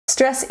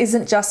Stress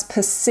isn't just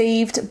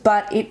perceived,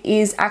 but it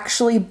is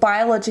actually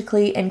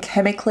biologically and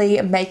chemically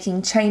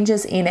making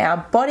changes in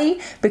our body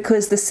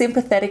because the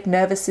sympathetic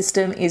nervous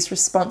system is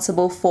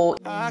responsible for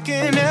I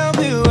can help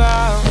you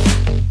out.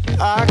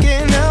 I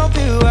can help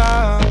you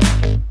out.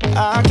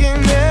 I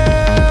can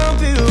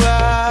help you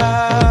out.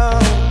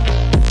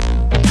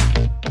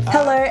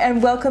 Hello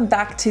and welcome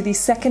back to the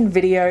second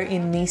video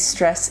in the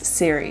stress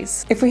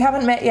series. If we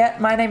haven't met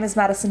yet, my name is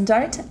Madison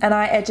Dohnt and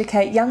I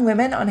educate young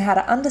women on how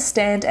to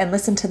understand and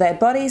listen to their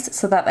bodies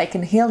so that they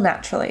can heal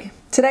naturally.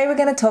 Today we're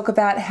going to talk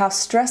about how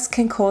stress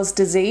can cause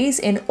disease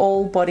in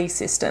all body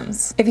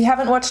systems. If you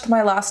haven't watched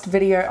my last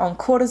video on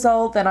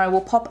cortisol, then I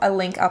will pop a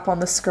link up on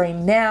the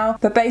screen now.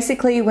 But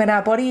basically, when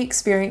our body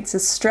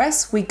experiences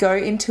stress, we go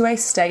into a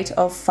state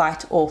of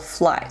fight or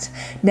flight.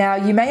 Now,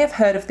 you may have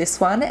heard of this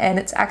one, and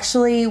it's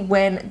actually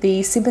when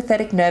the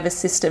sympathetic nervous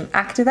system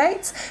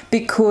activates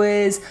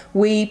because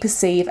we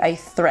perceive a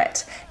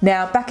threat.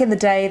 Now, back in the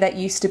day, that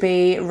used to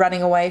be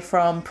running away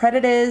from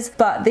predators,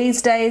 but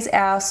these days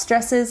our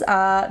stresses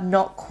are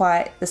not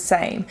quite the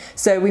same.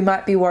 So we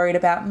might be worried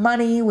about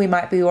money, we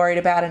might be worried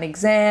about an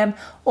exam,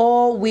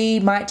 or we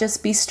might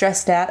just be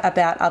stressed out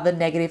about other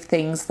negative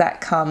things that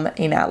come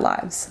in our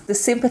lives. The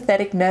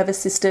sympathetic nervous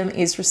system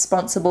is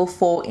responsible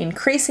for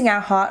increasing our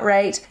heart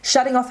rate,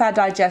 shutting off our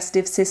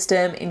digestive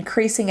system,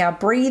 increasing our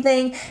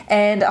breathing,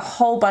 and a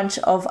whole bunch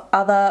of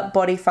other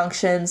body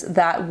functions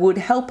that would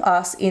help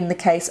us in the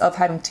case of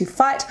having to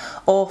fight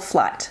or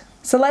flight.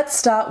 So let's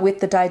start with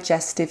the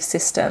digestive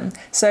system.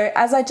 So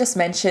as I just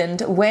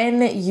mentioned,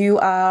 when you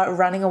are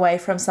running away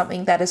from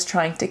something that is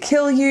trying to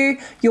kill you,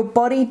 your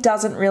body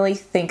doesn't really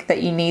think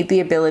that you need the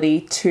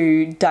ability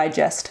to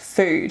digest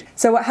food.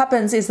 So what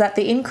happens is that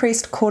the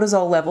increased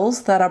cortisol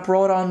levels that are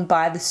brought on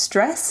by the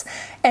stress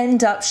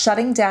end up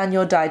shutting down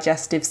your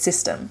digestive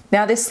system.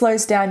 Now this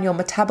slows down your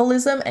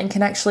metabolism and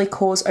can actually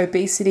cause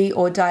obesity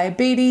or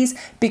diabetes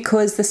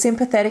because the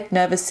sympathetic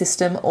nervous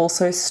system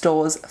also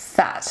stores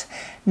fat.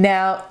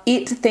 Now,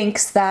 it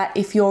thinks that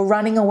if you're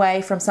running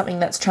away from something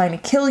that's trying to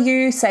kill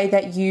you, say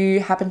that you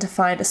happen to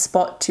find a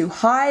spot to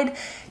hide,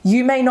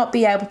 you may not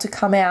be able to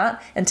come out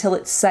until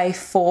it's safe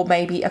for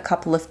maybe a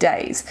couple of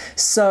days.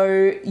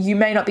 So you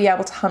may not be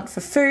able to hunt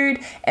for food,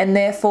 and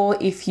therefore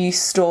if you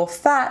store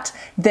fat,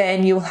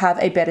 then you'll have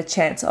a better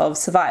chance of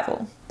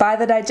survival. By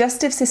the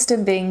digestive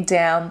system being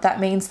down, that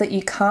means that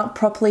you can't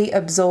properly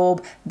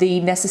absorb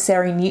the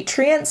necessary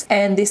nutrients,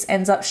 and this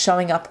ends up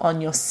showing up on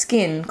your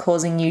skin,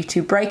 causing you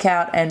to break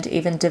out and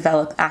even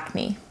develop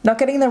acne. Not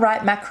getting the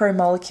right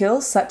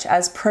macromolecules such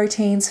as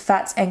proteins,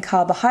 fats, and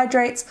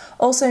carbohydrates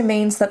also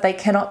means that they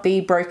cannot be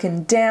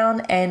broken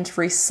down and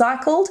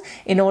recycled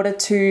in order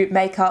to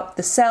make up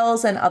the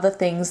cells and other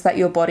things that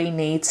your body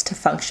needs to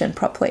function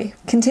properly.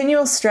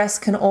 Continual stress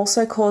can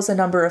also cause a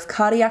number of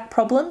cardiac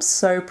problems,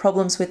 so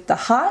problems with the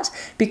heart,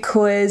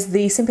 because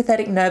the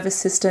sympathetic nervous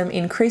system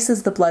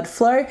increases the blood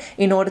flow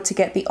in order to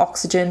get the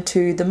oxygen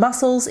to the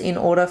muscles in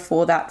order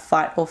for that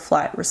fight or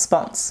flight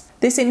response.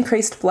 This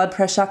increased blood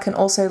pressure can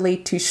also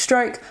lead to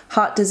stroke,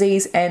 heart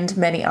disease, and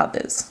many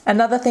others.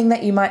 Another thing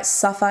that you might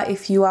suffer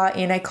if you are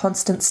in a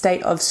constant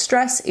state of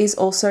stress is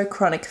also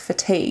chronic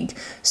fatigue.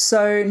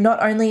 So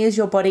not only is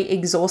your body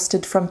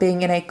exhausted from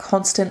being in a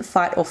constant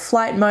fight or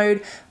flight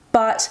mode,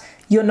 but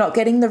you're not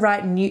getting the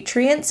right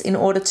nutrients in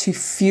order to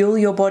fuel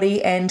your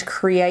body and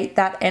create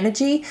that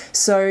energy,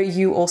 so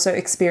you also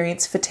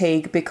experience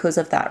fatigue because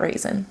of that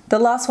reason. The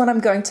last one I'm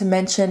going to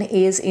mention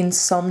is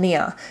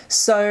insomnia.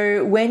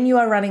 So when you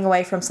are running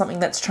away from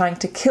something that's trying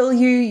to kill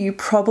you, you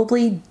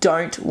probably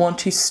don't want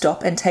to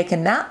stop and take a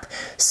nap.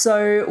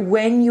 So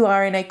when you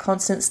are in a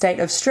constant state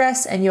of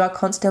stress and you are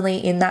constantly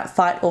in that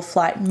fight or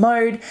flight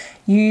mode,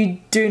 you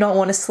do not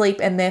want to sleep,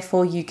 and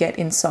therefore you get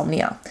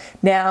insomnia.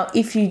 Now,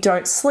 if you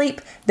don't sleep,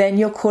 then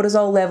your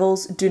cortisol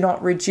levels do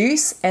not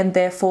reduce, and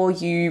therefore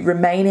you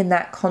remain in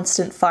that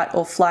constant fight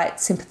or flight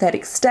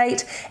sympathetic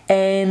state,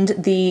 and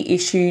the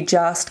issue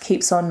just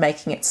keeps on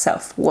making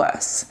itself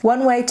worse.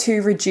 One way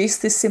to reduce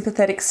this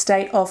sympathetic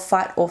state of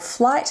fight or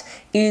flight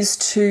is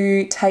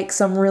to take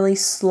some really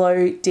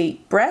slow,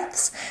 deep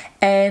breaths,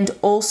 and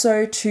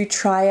also to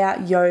try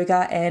out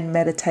yoga and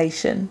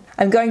meditation.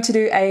 I'm going to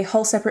do a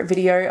whole separate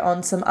video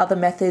on some other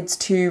methods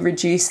to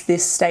reduce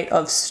this state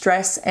of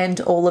stress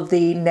and all of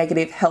the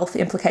negative health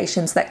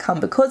implications that come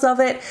because of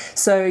it,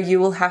 so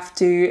you will have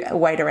to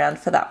wait around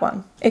for that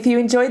one. If you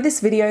enjoyed this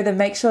video, then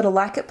make sure to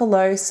like it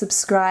below,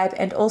 subscribe,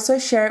 and also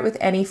share it with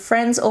any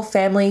friends or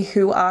family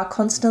who are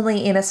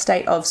constantly in a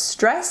state of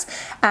stress,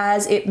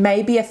 as it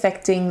may be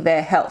affecting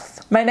their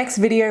health. My next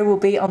video will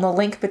be on the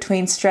link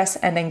between stress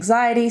and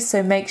anxiety,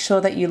 so make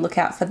sure that you look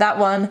out for that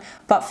one.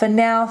 But for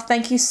now,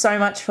 thank you so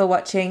much for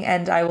watching,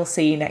 and I will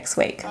see you next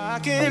week. I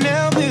can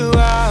help you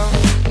out.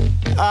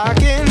 I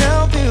can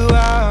help you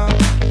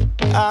out.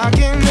 I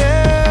can